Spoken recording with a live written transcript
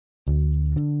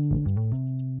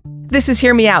This is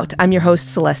Hear Me Out. I'm your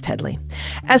host, Celeste Headley.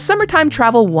 As summertime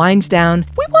travel winds down,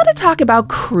 we want to talk about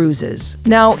cruises.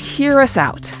 Now, hear us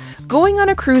out. Going on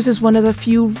a cruise is one of the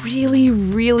few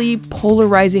really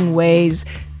polarizing ways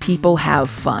people have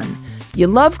fun. You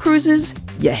love cruises,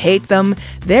 you hate them.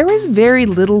 There is very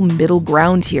little middle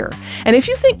ground here. And if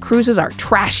you think cruises are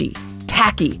trashy,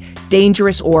 tacky,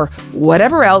 dangerous, or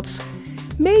whatever else,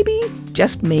 maybe,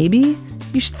 just maybe,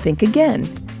 you should think again.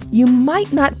 You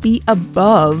might not be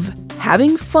above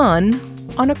having fun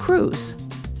on a cruise.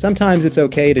 Sometimes it's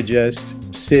okay to just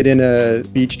sit in a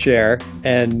beach chair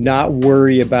and not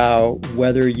worry about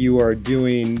whether you are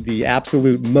doing the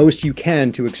absolute most you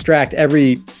can to extract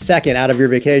every second out of your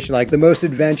vacation, like the most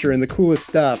adventure and the coolest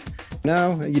stuff.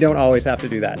 No, you don't always have to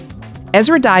do that.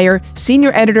 Ezra Dyer,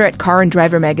 senior editor at Car and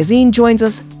Driver magazine, joins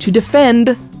us to defend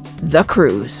the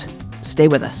cruise. Stay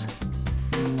with us.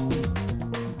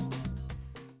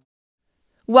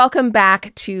 Welcome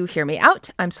back to Hear Me Out.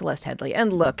 I'm Celeste Headley.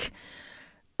 And look,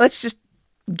 let's just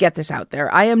get this out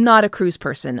there. I am not a cruise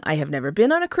person. I have never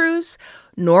been on a cruise,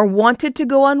 nor wanted to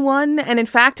go on one. And in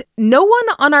fact, no one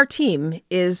on our team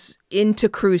is into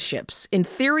cruise ships, in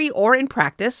theory or in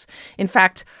practice. In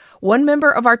fact, one member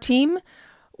of our team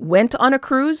went on a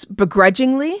cruise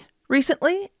begrudgingly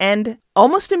recently and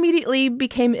almost immediately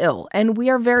became ill. And we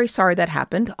are very sorry that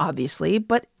happened, obviously,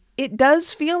 but it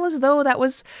does feel as though that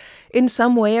was in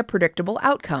some way a predictable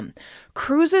outcome.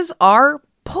 Cruises are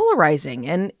polarizing,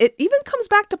 and it even comes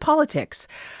back to politics,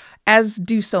 as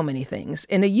do so many things.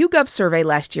 In a YouGov survey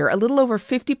last year, a little over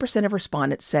 50% of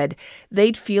respondents said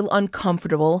they'd feel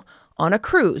uncomfortable on a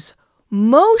cruise.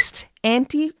 Most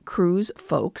anti-cruise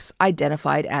folks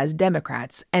identified as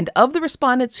Democrats, and of the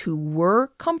respondents who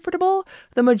were comfortable,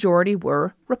 the majority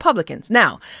were Republicans.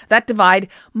 Now, that divide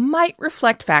might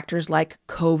reflect factors like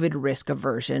COVID risk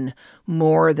aversion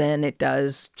more than it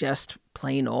does just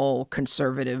plain old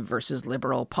conservative versus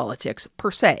liberal politics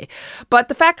per se. But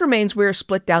the fact remains we're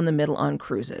split down the middle on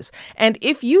cruises. And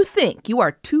if you think you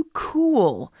are too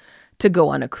cool to go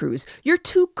on a cruise, you're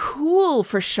too cool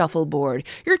for shuffleboard,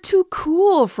 you're too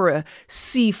cool for a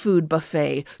seafood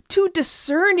buffet, too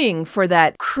discerning for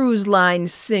that cruise line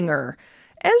singer,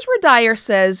 Ezra Dyer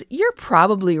says you're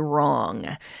probably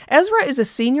wrong. Ezra is a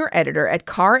senior editor at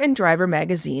Car and Driver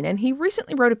magazine, and he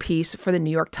recently wrote a piece for the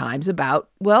New York Times about,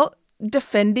 well,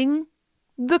 defending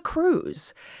the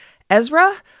cruise.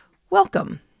 Ezra,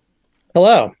 welcome.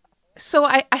 Hello. So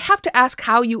I have to ask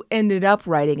how you ended up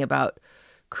writing about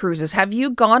cruises. Have you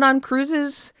gone on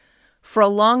cruises for a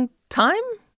long time?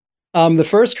 The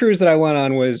first cruise that I went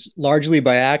on was largely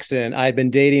by accident. I'd been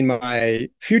dating my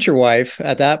future wife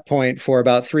at that point for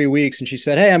about 3 weeks, and she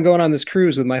said, "Hey, I'm going on this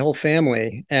cruise with my whole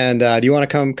family, and do you want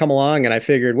to come along?" And I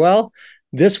figured, well,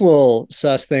 this will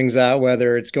suss things out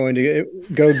whether it's going to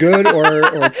go good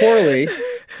or poorly.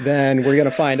 Then we're going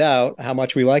to find out how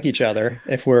much we like each other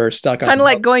if we're stuck on. Kind of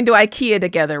like going to IKEA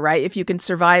together, right? If you can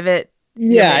survive it.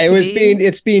 Yeah,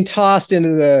 it's being tossed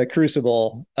into the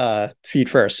crucible feet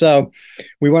first. So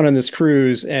we went on this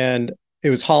cruise, and it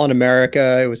was Holland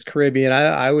America. It was Caribbean.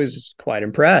 I was quite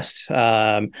impressed.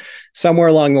 Somewhere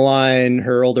along the line,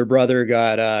 her older brother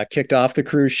got kicked off the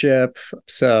cruise ship,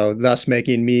 so thus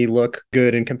making me look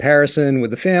good in comparison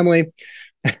with the family.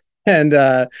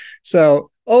 And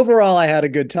so overall, I had a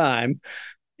good time.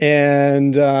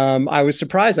 And I was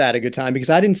surprised I had a good time because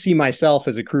I didn't see myself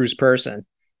as a cruise person.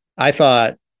 I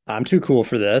thought, I'm too cool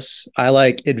for this. I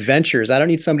like adventures. I don't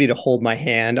need somebody to hold my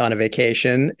hand on a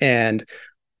vacation and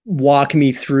walk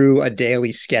me through a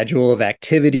daily schedule of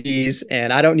activities.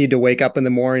 And I don't need to wake up in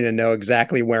the morning and know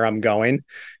exactly where I'm going.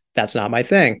 That's not my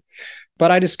thing.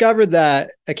 But I discovered that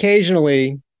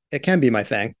occasionally it can be my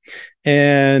thing.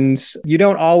 And you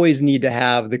don't always need to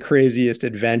have the craziest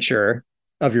adventure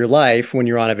of your life when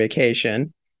you're on a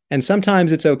vacation. And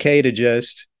sometimes it's okay to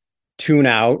just tune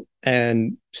out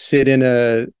and sit in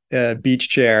a beach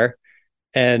chair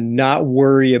and not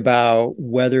worry about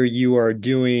whether you are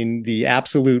doing the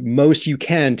absolute most you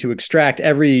can to extract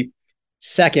every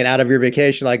second out of your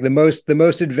vacation, like the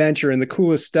most adventure and the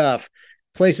coolest stuff,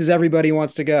 places everybody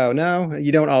wants to go. No,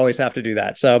 you don't always have to do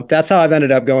that. So that's how I've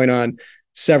ended up going on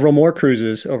several more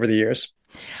cruises over the years.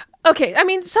 Okay, I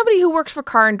mean, somebody who works for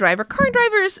Car and Driver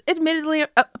is admittedly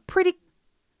a pretty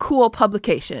cool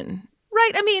publication,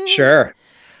 right? I mean, sure.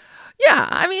 Yeah,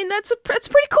 I mean, that's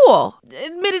pretty cool.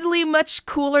 Admittedly, much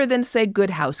cooler than, say,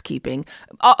 Good Housekeeping.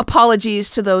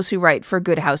 Apologies to those who write for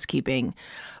Good Housekeeping.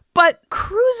 But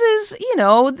cruises,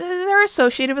 they're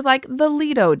associated with, like, the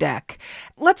Lido deck.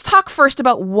 Let's talk first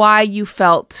about why you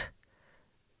felt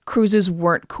cruises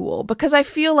weren't cool, because I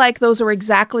feel like those are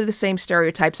exactly the same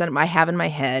stereotypes that I have in my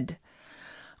head.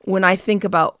 when I think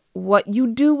about what you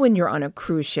do when you're on a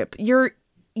cruise ship. You're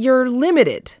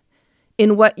limited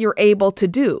in what you're able to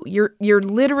do. You're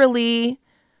literally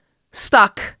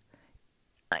stuck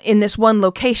in this one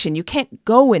location. You can't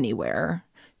go anywhere.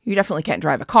 You definitely can't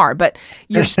drive a car, but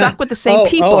you're stuck with the same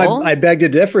people. I beg to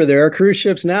differ. There are cruise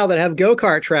ships now that have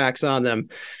go-kart tracks on them.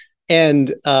 And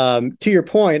to your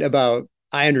point about,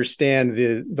 I understand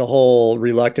the whole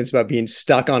reluctance about being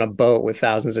stuck on a boat with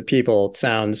thousands of people. It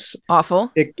sounds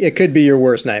awful. It could be your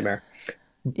worst nightmare.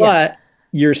 But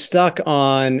you're stuck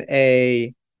on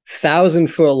a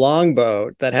 1,000-foot long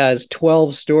boat that has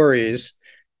 12 stories,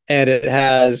 and it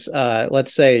has,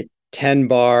 let's say, 10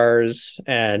 bars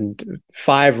and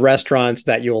 5 restaurants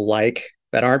that you'll like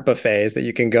that aren't buffets, that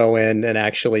you can go in and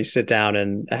actually sit down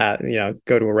and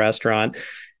go to a restaurant,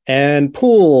 and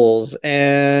pools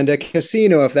and a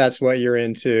casino if that's what you're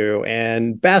into,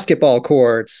 and basketball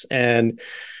courts. And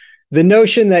the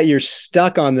notion that you're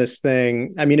stuck on this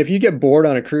thing, I mean, if you get bored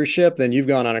on a cruise ship, then you've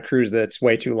gone on a cruise that's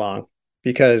way too long,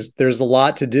 because there's a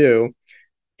lot to do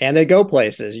and they go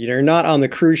places. You're not on the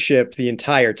cruise ship the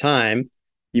entire time.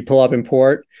 You pull up in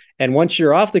port, and once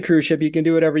you're off the cruise ship, you can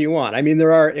do whatever you want. I mean,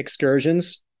 there are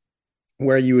excursions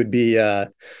where you would be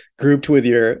grouped with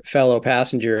your fellow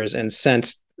passengers and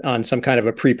sent on some kind of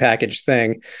a prepackaged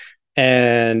thing.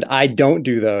 And I don't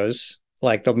do those.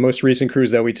 Like the most recent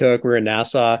cruise that we took, we were in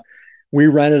Nassau. We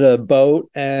rented a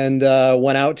boat and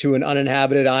went out to an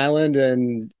uninhabited island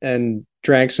and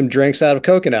drank some drinks out of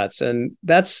coconuts. And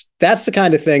that's the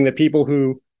kind of thing that people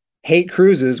who hate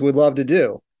cruises would love to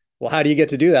do. Well, how do you get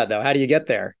to do that, though? How do you get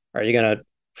there? Are you going to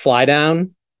fly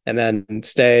down and then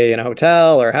stay in a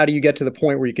hotel? Or how do you get to the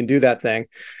point where you can do that thing?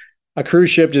 A cruise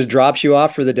ship just drops you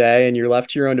off for the day and you're left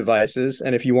to your own devices.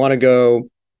 And if you want to go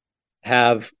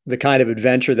have the kind of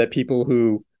adventure that people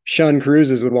who shun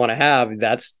cruises would want to have,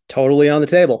 that's totally on the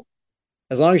table.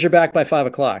 As long as you're back by 5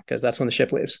 o'clock, because that's when the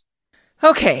ship leaves.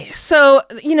 Okay. So,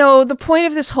 the point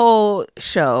of this whole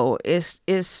show is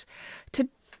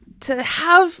to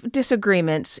have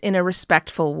disagreements in a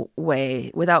respectful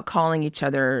way without calling each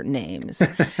other names.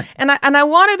 and I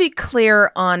want to be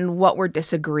clear on what we're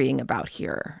disagreeing about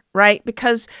here, right?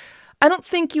 Because I don't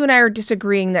think you and I are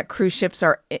disagreeing that cruise ships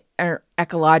are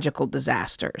ecological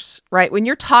disasters, right? When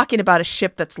you're talking about a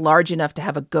ship that's large enough to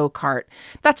have a go-kart,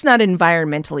 that's not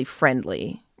environmentally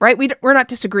friendly, right? We're not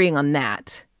disagreeing on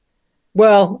that.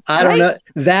 Well, I don't know.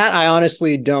 That I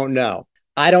honestly don't know.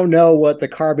 I don't know what the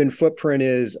carbon footprint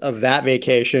is of that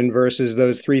vacation versus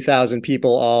those 3,000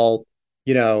 people all,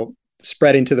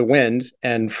 spreading to the wind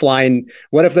and flying.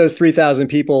 What if those 3,000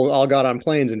 people all got on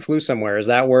planes and flew somewhere? Is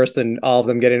that worse than all of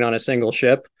them getting on a single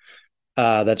ship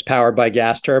that's powered by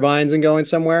gas turbines and going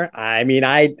somewhere? I mean,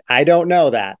 I don't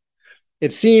know that.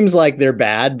 It seems like they're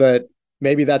bad, but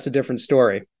maybe that's a different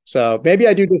story. So maybe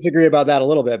I do disagree about that a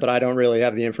little bit, but I don't really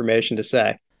have the information to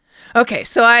say. Okay,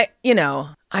 so I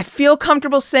feel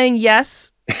comfortable saying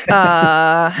yes.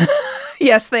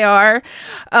 Yes, they are.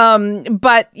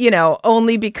 But,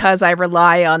 only because I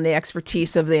rely on the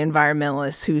expertise of the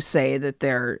environmentalists who say that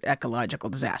they're ecological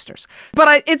disasters.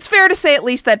 But it's fair to say at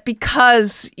least that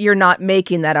because you're not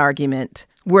making that argument,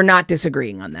 we're not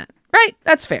disagreeing on that, right?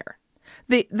 That's fair.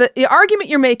 The argument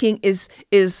you're making is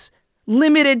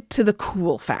limited to the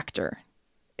cool factor,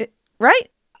 right?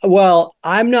 Well,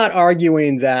 I'm not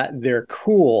arguing that they're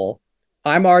cool.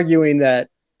 I'm arguing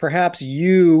that perhaps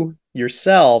you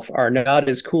yourself are not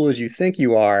as cool as you think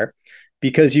you are,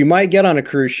 because you might get on a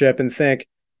cruise ship and think,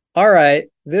 all right,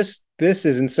 this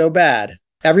isn't so bad.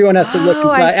 Everyone has to look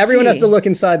inside, everyone has to look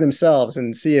inside themselves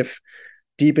and see if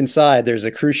deep inside there's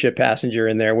a cruise ship passenger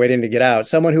in there waiting to get out.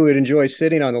 Someone who would enjoy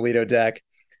sitting on the Lido deck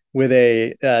with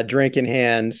a drink in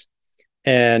hand.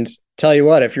 And tell you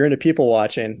what, if you're into people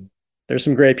watching, there's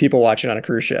some great people watching on a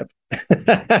cruise ship.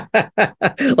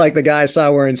 Like the guy I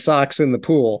saw wearing socks in the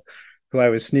pool, who I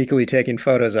was sneakily taking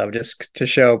photos of just to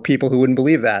show people who wouldn't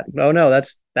believe that. Oh no,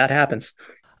 that happens.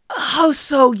 Oh,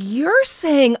 so you're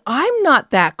saying I'm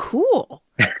not that cool.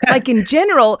 Like in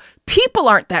general, people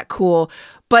aren't that cool,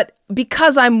 but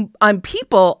because I'm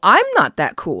people, I'm not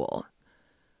that cool.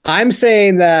 I'm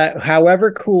saying that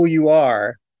however cool you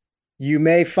are, you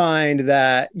may find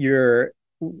that your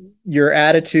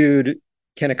attitude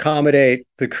can accommodate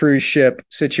the cruise ship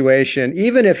situation,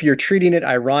 even if you're treating it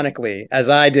ironically, as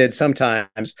I did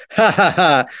sometimes. Ha ha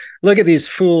ha! Look at these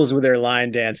fools with their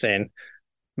line dancing,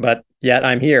 but yet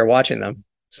I'm here watching them.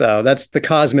 So that's the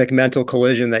cosmic mental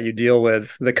collision that you deal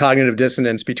with, the cognitive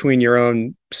dissonance between your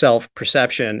own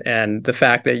self-perception and the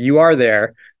fact that you are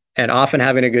there and often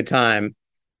having a good time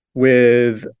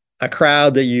with a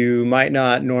crowd that you might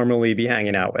not normally be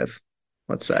hanging out with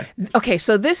let's say. Okay,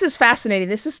 so this is fascinating.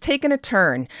 This has taken a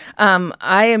turn.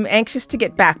 I am anxious to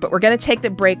get back, but we're going to take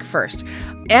the break first.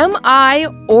 Am I,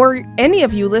 or any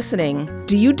of you listening,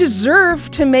 do you deserve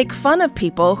to make fun of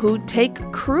people who take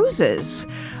cruises?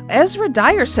 Ezra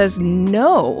Dyer says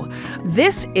no.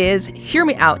 This is Hear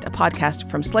Me Out, a podcast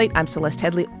from Slate. I'm Celeste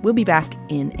Headlee. We'll be back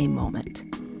in a moment.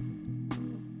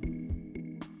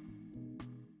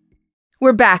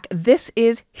 We're back. This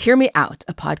is Hear Me Out,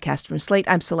 a podcast from Slate.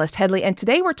 I'm Celeste Headlee, and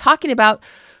today we're talking about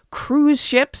cruise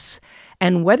ships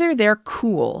and whether they're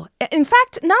cool. In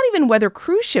fact, not even whether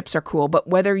cruise ships are cool, but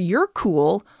whether you're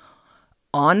cool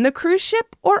on the cruise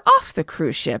ship or off the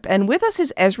cruise ship. And with us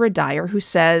is Ezra Dyer, who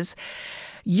says,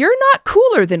 you're not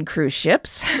cooler than cruise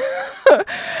ships.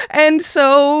 And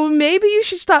so maybe you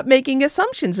should stop making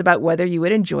assumptions about whether you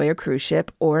would enjoy a cruise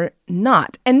ship or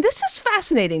not. And this is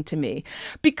fascinating to me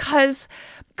because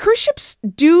cruise ships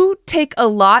do take a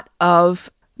lot of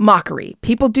mockery.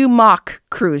 People do mock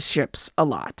cruise ships a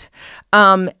lot.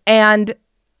 And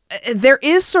there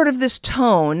is sort of this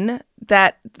tone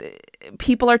that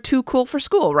people are too cool for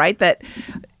school, right? That,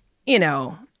 you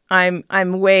know,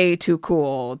 I'm way too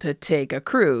cool to take a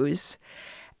cruise.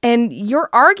 And your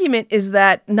argument is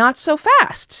that not so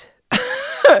fast.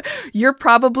 You're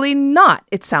probably not,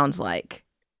 it sounds like.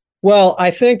 Well, I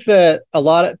think that a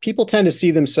lot of people tend to see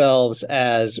themselves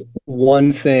as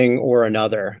one thing or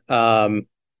another.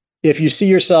 If you see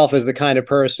yourself as the kind of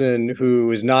person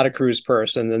who is not a cruise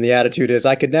person, then the attitude is,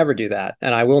 I could never do that,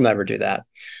 and I will never do that.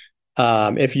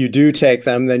 If you do take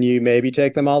them, then you maybe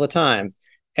take them all the time.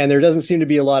 And there doesn't seem to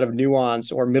be a lot of nuance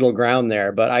or middle ground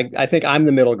there. But I think I'm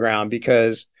the middle ground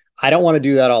because I don't want to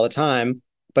do that all the time.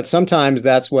 But sometimes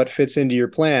that's what fits into your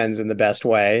plans in the best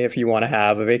way. If you want to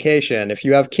have a vacation, if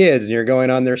you have kids and you're going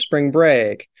on their spring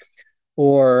break,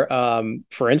 or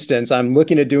for instance, I'm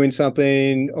looking at doing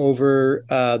something over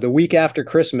the week after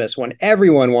Christmas when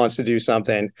everyone wants to do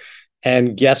something.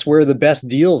 And guess where the best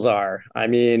deals are? I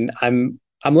mean, I'm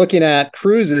looking at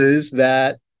cruises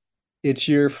that it's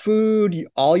your food,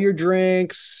 all your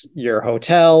drinks, your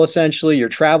hotel, essentially, your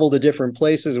travel to different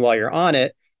places while you're on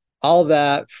it, all of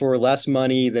that for less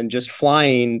money than just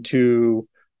flying to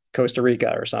Costa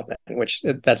Rica or something, which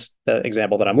that's the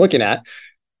example that I'm looking at.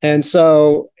 And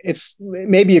so it's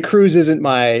maybe a cruise isn't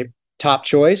my top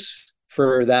choice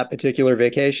for that particular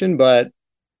vacation, but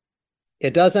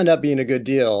it does end up being a good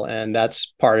deal. And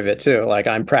that's part of it too. Like,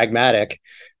 I'm pragmatic.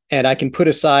 And I can put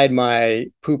aside my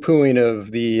poo-pooing of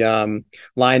the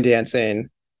line dancing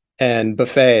and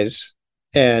buffets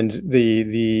and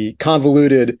the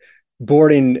convoluted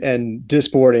boarding and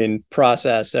disboarding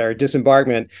process or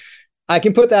disembarkment. I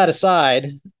can put that aside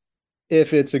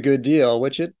if it's a good deal,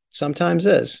 which it sometimes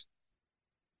is.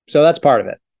 So that's part of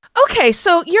it. Okay,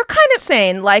 so you're kind of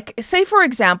saying, like, say, for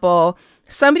example,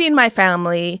 somebody in my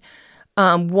family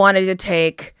wanted to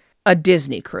take a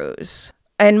Disney cruise.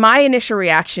 And my initial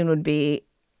reaction would be,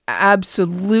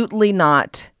 absolutely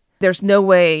not. There's no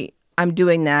way I'm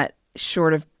doing that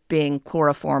short of being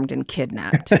chloroformed and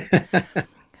kidnapped.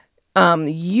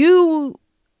 You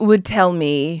would tell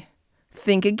me,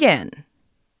 think again.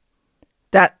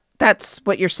 That's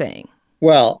what you're saying.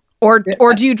 Well, or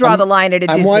do you draw the line at a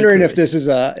Disney cruise? I'm wondering if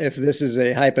this is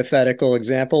a hypothetical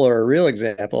example or a real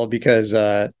example, because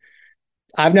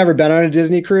I've never been on a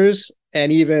Disney cruise.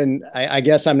 And even, I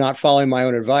guess I'm not following my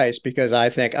own advice, because I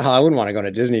think, I wouldn't want to go on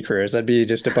a Disney cruise. That'd be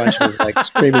just a bunch of like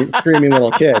screaming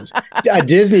little kids. A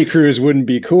Disney cruise wouldn't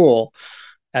be cool,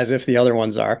 as if the other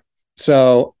ones are.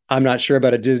 So I'm not sure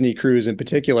about a Disney cruise in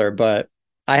particular, but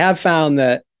I have found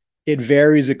that it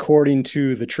varies according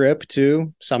to the trip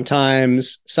too.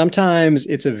 Sometimes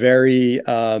it's a very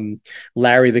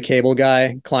Larry the Cable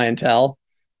Guy clientele.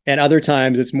 And other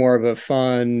times it's more of a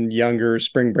fun, younger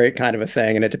spring break kind of a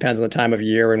thing. And it depends on the time of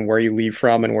year and where you leave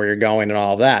from and where you're going and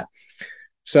all of that.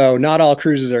 So not all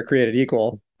cruises are created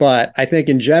equal. But I think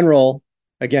in general,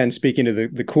 again, speaking to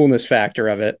the coolness factor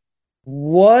of it,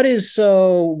 what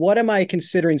am I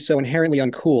considering so inherently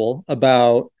uncool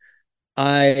about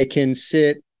I can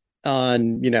sit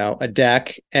on, a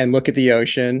deck and look at the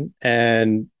ocean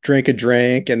and drink a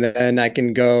drink, and then I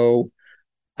could go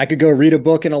read a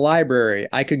book in a library.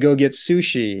 I could go get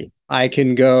sushi. I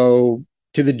can go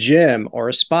to the gym or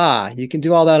a spa. You can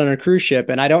do all that on a cruise ship.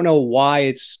 And I don't know why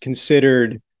it's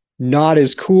considered not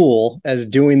as cool as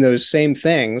doing those same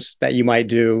things that you might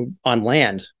do on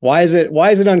land. Why is it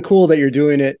uncool that you're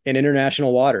doing it in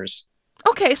international waters?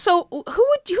 Okay, so who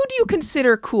do you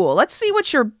consider cool? Let's see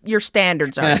what your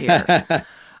standards are here.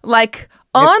 Like,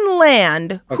 on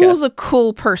land, who's a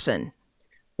cool person?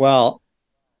 Well,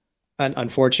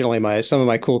 unfortunately, some of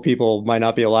my cool people might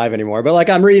not be alive anymore. But like,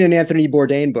 I'm reading an Anthony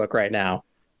Bourdain book right now.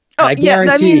 And Oh, I yeah. I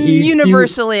guarantee mean,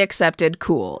 universally accepted.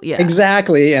 Cool. Yeah.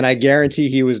 exactly. And I guarantee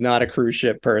he was not a cruise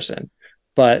ship person.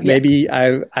 But Yeah. maybe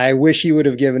I wish he would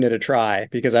have given it a try,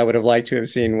 because I would have liked to have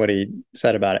seen what he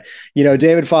said about it. You know,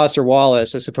 David Foster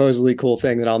Wallace, a supposedly cool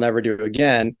thing that I'll never do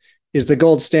again, is the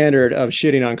gold standard of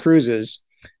shitting on cruises.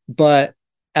 But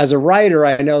as a writer,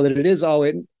 I know that it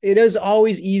is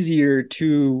always easier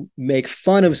to make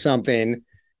fun of something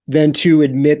than to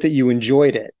admit that you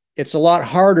enjoyed it. It's a lot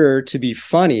harder to be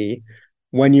funny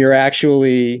when you're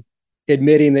actually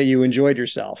admitting that you enjoyed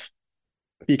yourself,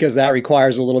 because that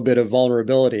requires a little bit of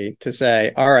vulnerability to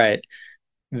say, all right,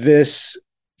 this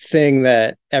thing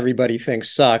that everybody thinks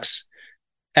sucks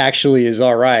actually is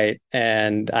all right.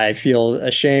 And I feel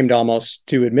ashamed almost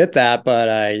to admit that, but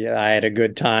I had a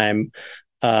good time.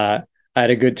 I had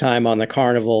a good time on the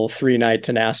Carnival 3-night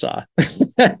to Nassau.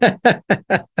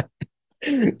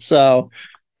 So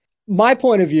my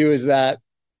point of view is that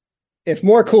if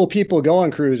more cool people go on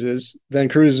cruises, then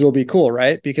cruises will be cool,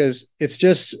 right? Because it's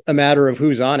just a matter of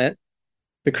who's on it.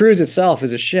 The cruise itself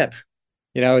is a ship.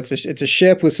 You know, it's a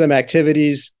ship with some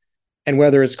activities, and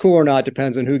whether it's cool or not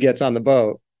depends on who gets on the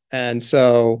boat. And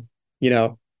so, you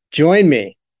know, join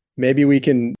me. Maybe we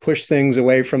can push things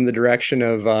away from the direction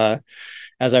of,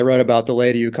 as I wrote about the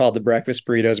lady who called the breakfast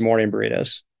burritos morning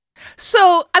burritos.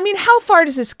 So, I mean, how far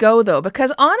does this go, though?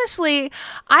 Because honestly,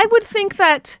 I would think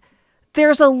that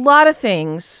there's a lot of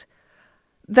things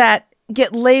that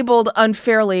get labeled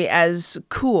unfairly as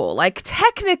cool. Like,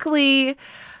 technically,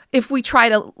 if we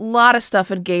tried a lot of stuff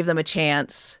and gave them a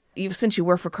chance, since you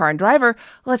work for Car and Driver,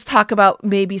 let's talk about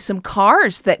maybe some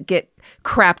cars that get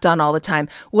crapped on all the time.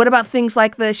 What about things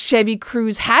like the Chevy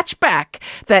Cruze hatchback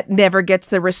that never gets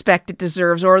the respect it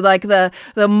deserves, or like the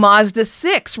Mazda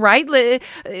 6, right?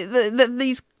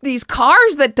 These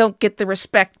cars that don't get the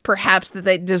respect perhaps that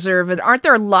they deserve. And aren't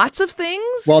there lots of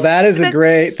things? Well, that's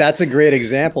a great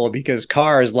example, because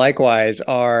cars likewise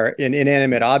are an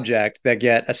inanimate object that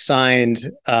get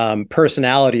assigned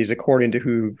personalities according to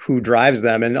who drives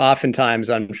them, and oftentimes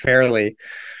unfairly.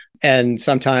 And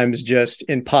sometimes just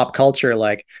in pop culture,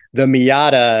 like the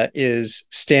Miata is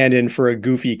stand-in for a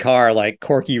goofy car, like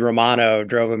Corky Romano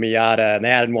drove a Miata, and they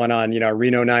had one on,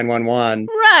 Reno 911.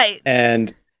 Right.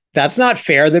 And that's not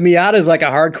fair. The Miata is like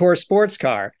a hardcore sports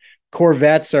car.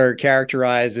 Corvettes are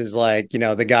characterized as like,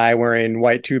 the guy wearing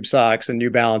white tube socks and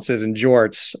New Balances and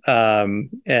jorts.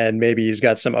 And maybe he's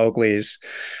got some Oakleys.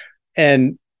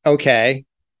 And okay,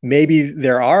 maybe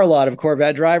there are a lot of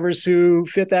Corvette drivers who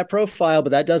fit that profile, but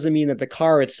that doesn't mean that the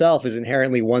car itself is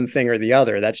inherently one thing or the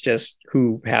other. That's just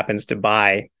who happens to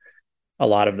buy a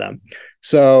lot of them.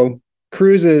 So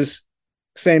cruises,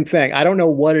 same thing. I don't know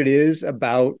what it is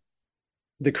about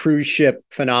the cruise ship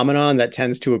phenomenon that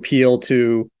tends to appeal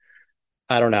to,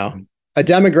 I don't know, a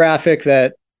demographic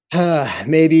that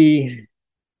maybe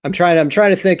I'm trying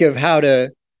to think of how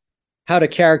to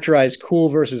characterize cool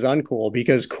versus uncool,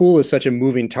 because cool is such a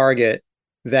moving target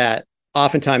that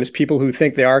oftentimes people who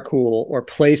think they are cool, or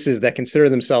places that consider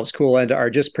themselves cool, and are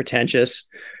just pretentious,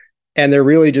 and they're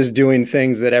really just doing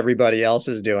things that everybody else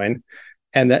is doing.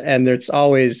 And there's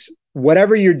always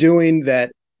whatever you're doing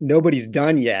that nobody's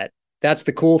done yet. That's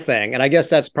the cool thing. And I guess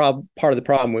that's part of the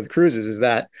problem with cruises, is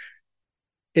that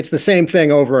it's the same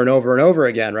thing over and over and over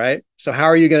again, right? So how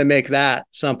are you going to make that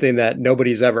something that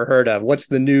nobody's ever heard of? What's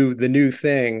the new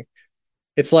thing?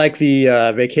 It's like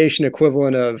the vacation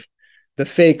equivalent of the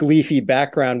fake leafy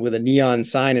background with a neon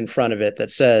sign in front of it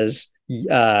that says,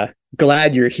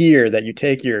 glad you're here, that you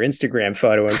take your Instagram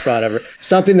photo in front of her.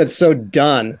 Something that's so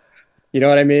done. You know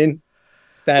what I mean?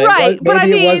 That right.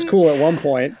 It was cool at one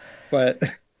point, but...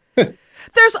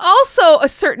 There's also a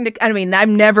certain,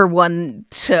 I'm never one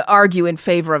to argue in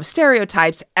favor of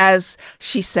stereotypes, as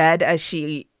she said, as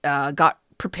she got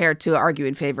prepared to argue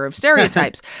in favor of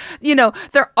stereotypes.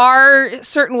 There are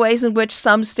certain ways in which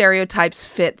some stereotypes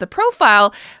fit the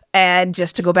profile. And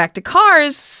just to go back to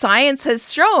cars, science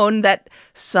has shown that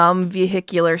some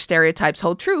vehicular stereotypes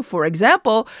hold true. For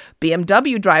example,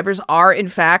 BMW drivers are, in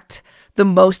fact, the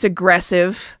most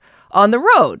aggressive on the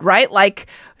road, right? Like,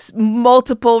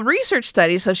 multiple research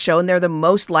studies have shown they're the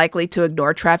most likely to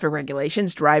ignore traffic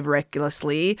regulations, drive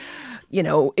recklessly,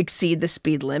 exceed the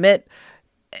speed limit.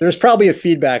 There's probably a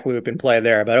feedback loop in play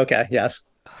there, but okay, yes.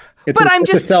 I'm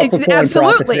just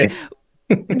absolutely.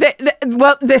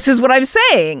 Well, this is what I'm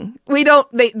saying.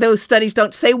 Those studies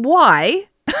don't say why.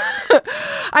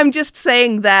 I'm just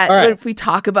saying that if we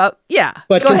talk about, go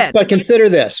ahead. But consider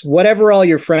this, whatever all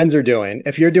your friends are doing,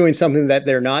 if you're doing something that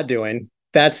they're not doing,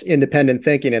 that's independent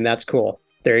thinking, and that's cool.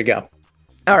 There you go.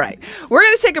 All right, we're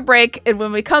going to take a break, and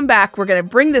when we come back, we're going to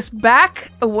bring this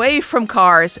back away from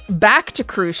cars, back to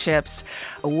cruise ships,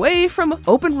 away from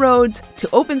open roads to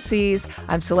open seas.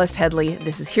 I'm Celeste Headlee.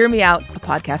 This is Hear Me Out, a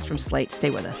podcast from Slate. Stay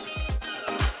with us.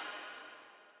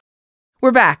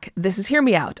 We're back. This is Hear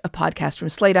Me Out, a podcast from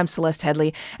Slate. I'm Celeste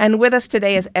Headlee, and with us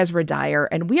today is Ezra Dyer,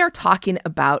 and we are talking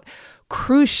about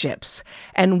cruise ships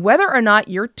and whether or not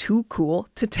you're too cool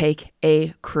to take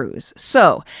a cruise.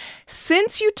 So,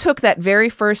 since you took that very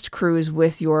first cruise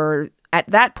with your, at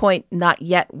that point, not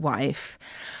yet wife,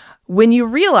 when you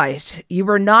realized you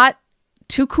were not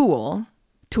too cool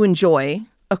to enjoy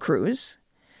a cruise,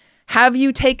 have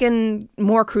you taken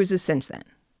more cruises since then?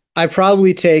 I've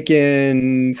probably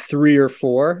taken 3 or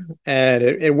 4, and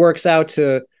it works out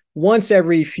to once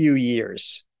every few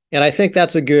years. And I think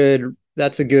that's a good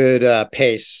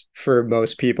pace for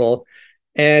most people.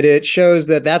 And it shows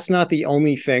that that's not the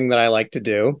only thing that I like to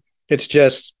do. It's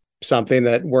just something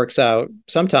that works out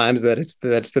sometimes that's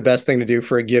the best thing to do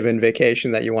for a given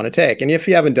vacation that you want to take. And if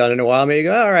you haven't done it in a while, maybe you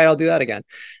go, all right, I'll do that again.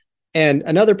 And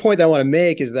another point that I want to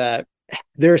make is that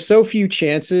there are so few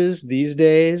chances these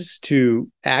days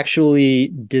to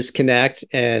actually disconnect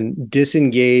and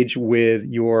disengage with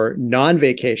your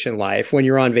non-vacation life when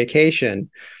you're on vacation.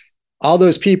 All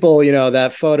those people,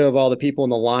 that photo of all the people in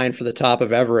the line for the top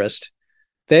of Everest,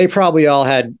 they probably all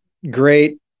had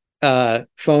great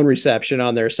phone reception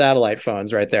on their satellite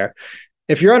phones right there.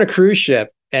 If you're on a cruise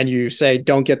ship and you say,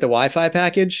 don't get the Wi-Fi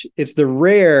package, it's the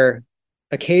rare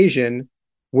occasion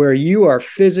where you are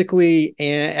physically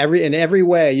and in every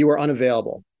way, you are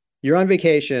unavailable. You're on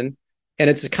vacation, and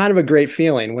it's kind of a great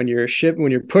feeling when you're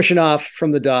pushing off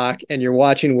from the dock and you're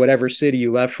watching whatever city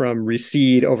you left from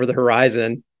recede over the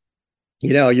horizon.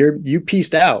 You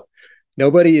pieced out.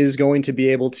 Nobody is going to be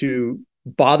able to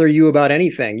bother you about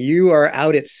anything. You are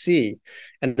out at sea,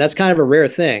 and that's kind of a rare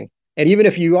thing. And even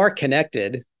if you are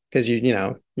connected, because you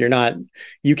can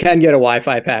get a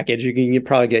Wi-Fi package, you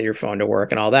probably get your phone to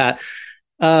work and all that.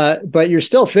 But you're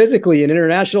still physically in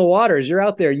international waters. You're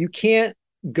out there. You can't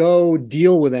go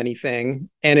deal with anything.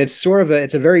 And it's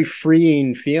it's a very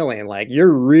freeing feeling. Like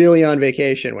you're really on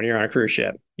vacation when you're on a cruise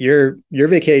ship. You're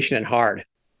vacationing hard.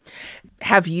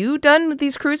 Have you done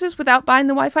these cruises without buying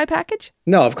the Wi-Fi package?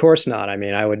 No, of course not. I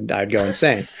mean, I'd go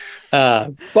insane.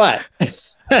 But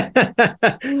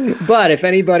if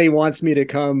anybody wants me to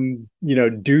come,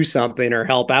 do something or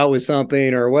help out with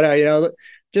something or whatever,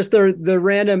 just the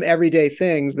random everyday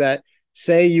things that,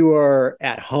 say you are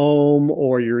at home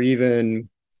or you're even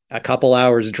a couple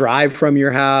hours drive from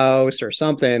your house or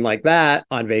something like that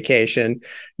on vacation,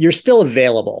 you're still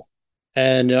available.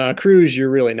 And on a cruise, you're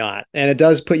really not. And it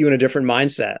does put you in a different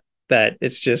mindset that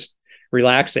it's just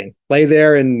relaxing. Lay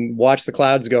there and watch the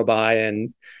clouds go by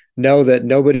and know that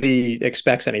nobody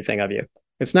expects anything of you.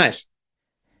 It's nice.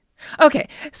 Okay,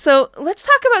 so let's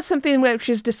talk about something which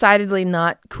is decidedly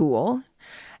not cool.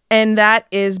 And that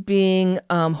is being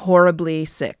horribly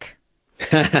sick.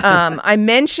 I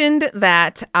mentioned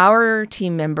that our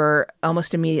team member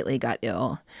almost immediately got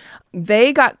ill.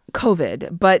 They got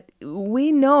COVID, but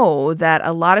we know that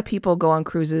a lot of people go on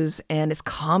cruises and it's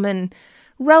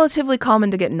relatively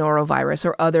common to get norovirus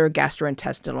or other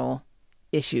gastrointestinal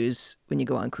issues when you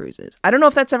go on cruises. I don't know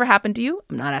if that's ever happened to you.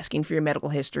 I'm not asking for your medical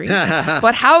history.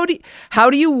 But how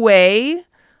do you weigh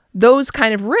those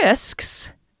kind of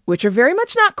risks, which are very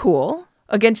much not cool,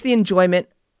 against the enjoyment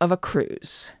of a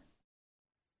cruise?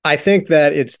 I think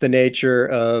that it's the nature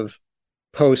of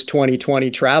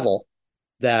post-2020 travel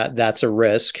that's a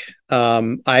risk.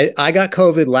 I got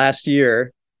COVID last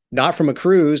year, not from a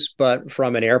cruise, but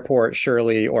from an airport,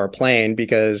 surely, or a plane,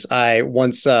 because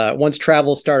once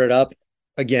travel started up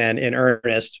again in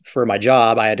earnest for my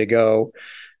job, I had to go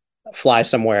fly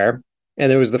somewhere.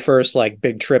 And it was the first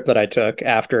big trip that I took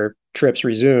after trips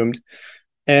resumed.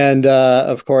 And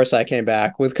of course, I came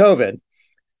back with COVID.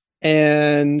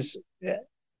 And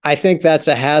I think that's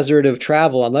a hazard of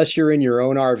travel, unless you're in your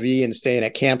own RV and staying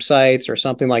at campsites or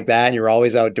something like that, and you're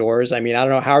always outdoors. I mean, I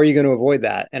don't know, how are you going to avoid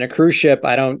that? And a cruise ship,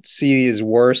 I don't see is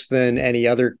worse than any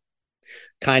other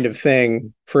kind of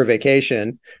thing for a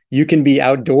vacation. You can be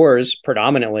outdoors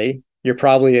predominantly. You're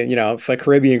probably, if a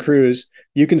Caribbean cruise,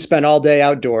 you can spend all day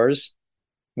outdoors.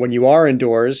 When you are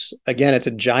indoors, again, it's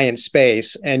a giant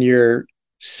space and you're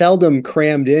seldom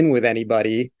crammed in with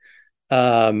anybody.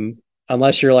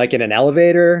 Unless you're in an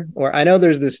elevator, or I know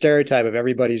there's this stereotype of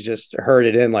everybody's just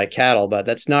herded in like cattle, but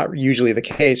that's not usually the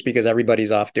case because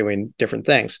everybody's off doing different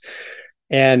things.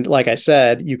 And like I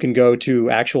said, you can go to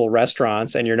actual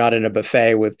restaurants and you're not in a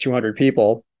buffet with 200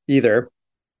 people either.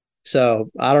 So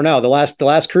I don't know. The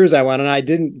last cruise I went on, I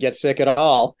didn't get sick at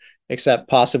all, except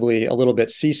possibly a little bit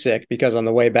seasick because on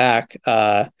the way back,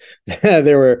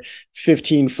 there were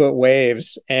 15-foot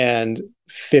waves and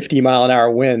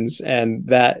 50-mile-an-hour winds, and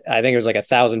that I think it was like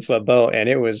 1,000-foot boat, and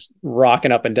it was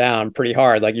rocking up and down pretty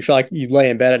hard. Like you feel like you lay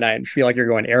in bed at night and feel like you're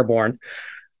going airborne.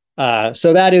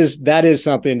 So that is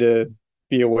something to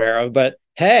be aware of. But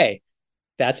hey,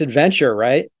 that's adventure,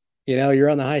 right? You're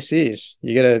on the high seas.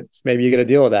 Maybe you gotta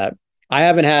deal with that. I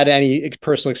haven't had any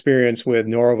personal experience with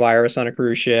norovirus on a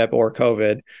cruise ship or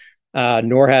COVID,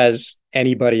 nor has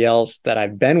anybody else that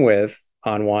I've been with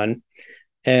on one.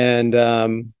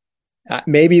 And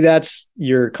maybe that's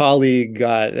your colleague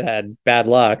had bad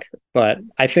luck, but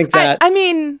I think that I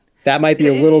mean, that might be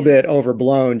a little bit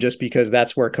overblown just because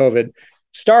that's where COVID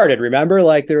started. Remember,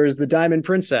 like there was the Diamond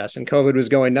Princess and COVID was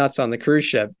going nuts on the cruise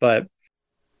ship. But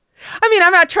I mean,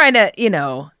 I'm not trying to,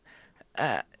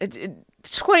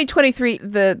 2023,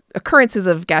 the occurrences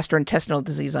of gastrointestinal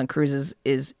disease on cruises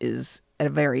is at a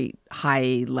very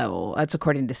high level. That's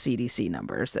according to CDC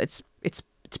numbers. It's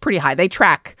pretty high. They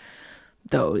track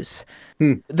those.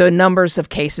 The numbers of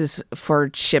cases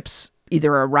for ships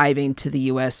either arriving to the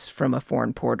U.S. from a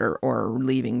foreign port or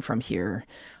leaving from here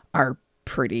are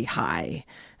pretty high.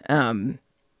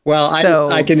 Well,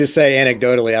 I can just say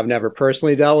anecdotally, I've never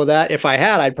personally dealt with that. If I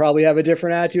had, I'd probably have a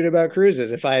different attitude about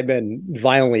cruises if I had been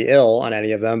violently ill on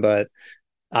any of them, but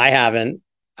I haven't.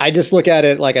 I just look at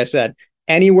it, like I said,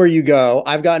 anywhere you go,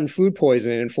 I've gotten food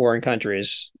poisoning in foreign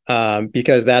countries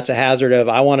because that's a hazard of,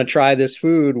 I want to try this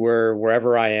food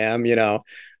wherever I am,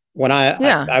 When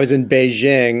I was in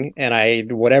Beijing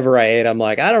and whatever I ate, I'm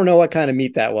like, I don't know what kind of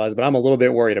meat that was, but I'm a little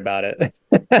bit worried about it.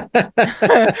 And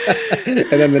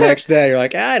then the next day you're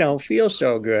like, I don't feel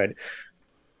so good.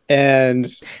 And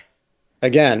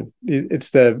again, it's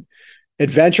the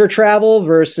adventure travel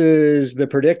versus the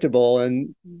predictable,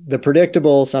 and the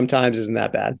predictable sometimes isn't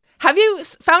that bad. Have you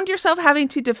found yourself having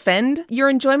to defend your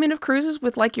enjoyment of cruises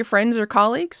with like your friends or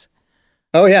colleagues?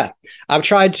 Oh yeah. I've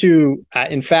tried to,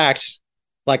 in fact,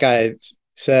 like I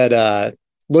said,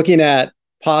 looking at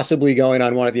possibly going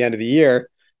on one at the end of the year,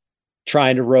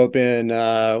 trying to rope in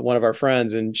one of our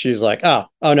friends, and she's like, oh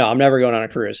no, I'm never going on a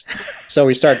cruise. So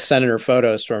we start sending her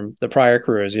photos from the prior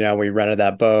cruise. We rented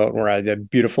that boat and we're at the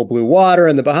beautiful blue water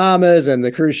in the Bahamas and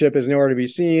the cruise ship is nowhere to be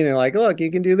seen. And like, look,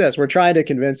 you can do this. We're trying to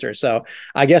convince her. So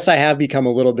I guess I have become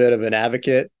a little bit of an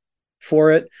advocate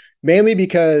for it, mainly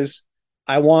because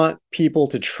I want people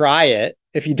to try it.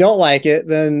 If you don't like it,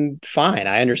 then fine.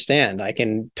 I understand. I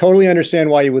can totally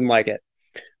understand why you wouldn't like it.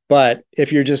 But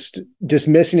if you're just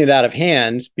dismissing it out of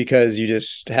hand because you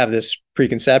just have this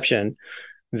preconception,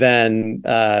 then,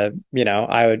 I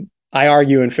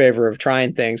argue in favor of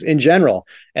trying things in general.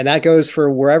 And that goes for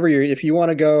wherever if you want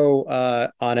to go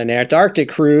on an Antarctic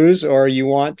cruise, or you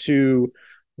want to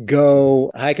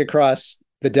go hike across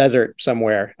the desert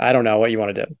somewhere. I don't know what you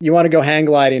want to do. You want to go hang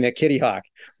gliding at Kitty Hawk.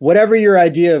 Whatever your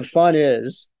idea of fun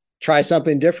is, try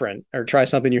something different or try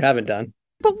something you haven't done.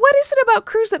 But what is it about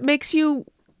cruise that makes you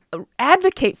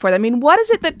advocate for them? I mean, what is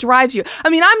it that drives you? I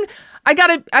mean, I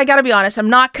gotta be honest. I'm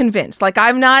not convinced. Like,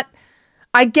 I'm not,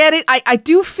 I get it. I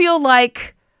do feel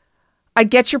like I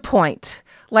get your point.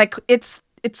 Like it's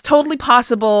totally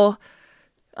possible.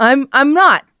 I'm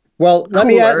not. Well, let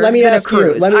me ask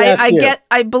you.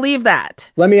 I believe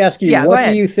that. Let me ask you, what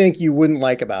do you think you wouldn't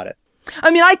like about it?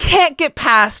 I mean, I can't get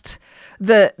past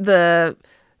the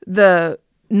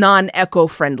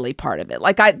non-eco-friendly part of it.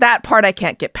 Like that part I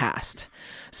can't get past.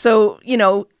 So,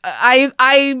 I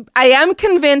am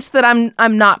convinced that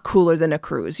I'm not cooler than a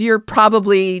cruise. You're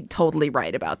probably totally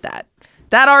right about that.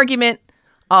 That argument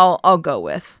I'll go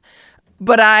with.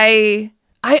 But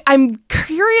I'm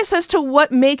curious as to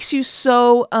what makes you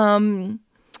so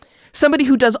somebody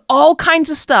who does all kinds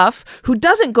of stuff, who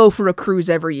doesn't go for a cruise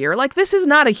every year. Like, this is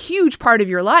not a huge part of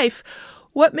your life.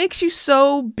 What makes you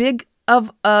so big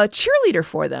of a cheerleader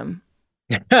for them?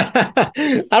 I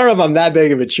don't know if I'm that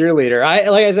big of a cheerleader.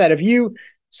 Like I said, if you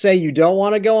say you don't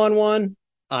want to go on one,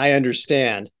 I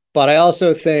understand. But I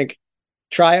also think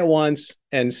try it once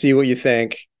and see what you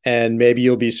think. And maybe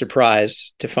you'll be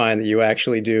surprised to find that you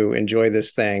actually do enjoy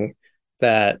this thing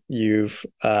that you've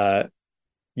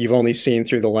only seen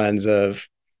through the lens of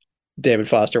David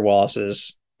Foster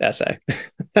Wallace's essay.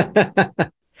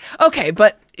 Okay,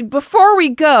 but before we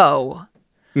go,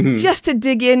 just to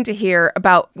dig into here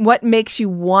about what makes you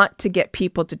want to get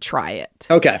people to try it.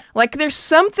 Okay. Like, there's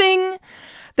something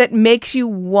that makes you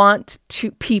want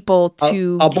people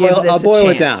to give this a chance. I'll boil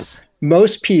it down.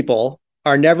 Most people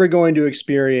are never going to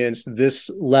experience this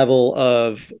level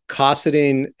of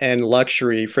cosseting and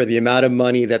luxury for the amount of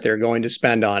money that they're going to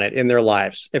spend on it in their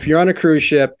lives. If you're on a cruise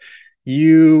ship,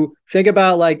 you think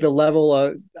about like the level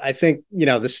of, I think,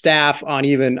 the staff on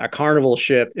even a Carnival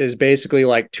ship is basically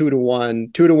like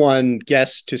 2-to-1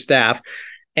 guests to staff.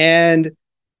 And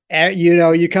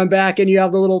you come back and you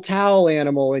have the little towel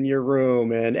animal in your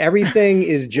room, and everything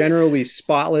is generally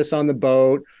spotless on the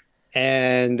boat.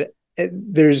 And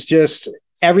there's just,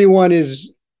 everyone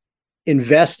is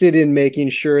invested in making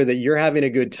sure that you're having a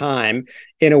good time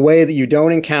in a way that you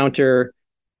don't encounter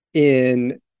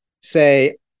in,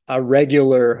 say, a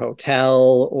regular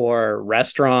hotel or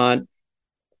restaurant.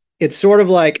 It's sort of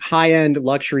like high-end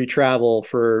luxury travel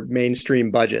for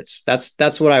mainstream budgets.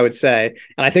 That's what I would say.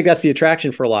 And I think that's the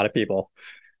attraction for a lot of people.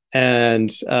 And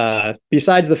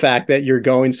besides the fact that you're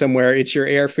going somewhere, it's your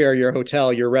airfare, your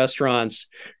hotel, your restaurants,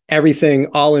 everything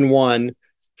all in one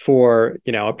for,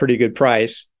 a pretty good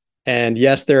price. And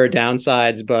yes, there are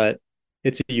downsides, but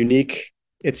it's a unique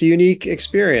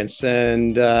experience.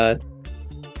 And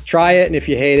try it. And if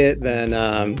you hate it, then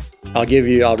I'll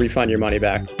refund your money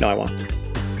back. No, I won't.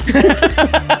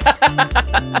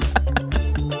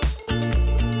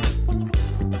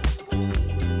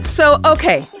 So,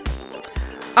 okay,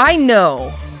 I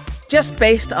know, just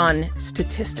based on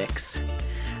statistics,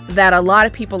 that a lot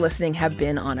of people listening have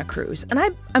been on a cruise. And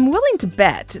I'm willing to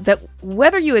bet that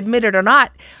whether you admit it or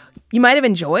not, you might have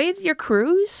enjoyed your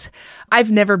cruise.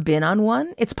 I've never been on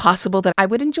one. It's possible that I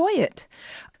would enjoy it.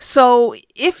 So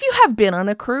if you have been on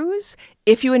a cruise,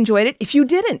 if you enjoyed it, if you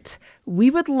didn't,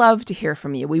 we would love to hear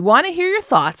from you. We want to hear your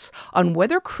thoughts on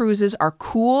whether cruises are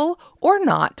cool or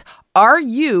not. Are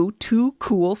you too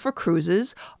cool for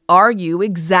cruises? Are you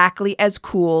exactly as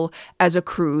cool as a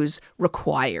cruise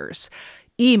requires?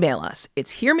 Email us.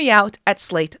 It's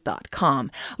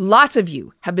hearmeout@slate.com. Lots of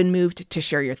you have been moved to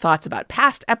share your thoughts about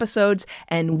past episodes,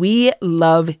 and we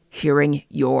love hearing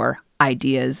your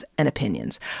ideas and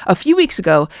opinions. A few weeks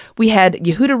ago, we had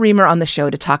Yehuda Reimer on the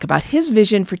show to talk about his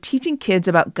vision for teaching kids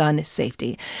about gun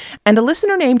safety. And a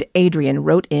listener named Adrian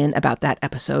wrote in about that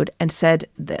episode and said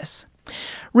this.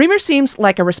 Reimer seems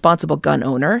like a responsible gun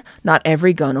owner. Not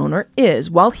every gun owner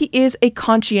is. While he is a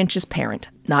conscientious parent,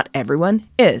 not everyone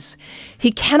is. He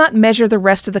cannot measure the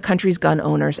rest of the country's gun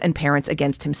owners and parents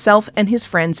against himself and his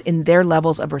friends in their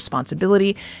levels of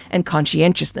responsibility and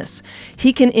conscientiousness.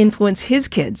 He can influence his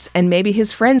kids and maybe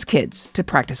his friends' kids to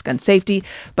practice gun safety,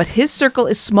 but his circle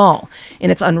is small,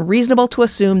 and it's unreasonable to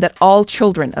assume that all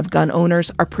children of gun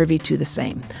owners are privy to the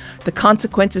same. The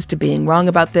consequences to being wrong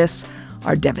about this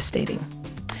are devastating.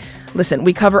 Listen,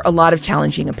 we cover a lot of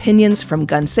challenging opinions from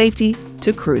gun safety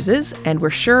to cruises, and we're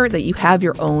sure that you have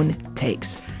your own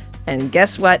takes. And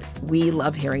guess what? We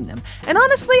love hearing them. And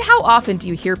honestly, how often do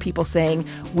you hear people saying,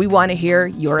 we want to hear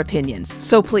your opinions?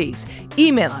 So please,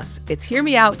 email us. It's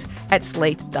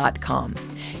hearmeout@slate.com.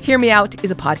 Hear Me Out is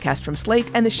a podcast from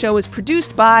Slate, and the show is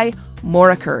produced by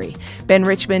Maura Curry. Ben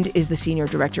Richmond is the Senior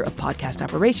Director of Podcast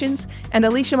Operations, and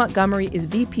Alicia Montgomery is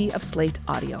VP of Slate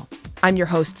Audio. I'm your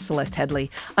host, Celeste Headlee.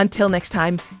 Until next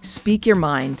time, speak your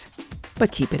mind,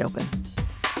 but keep it open.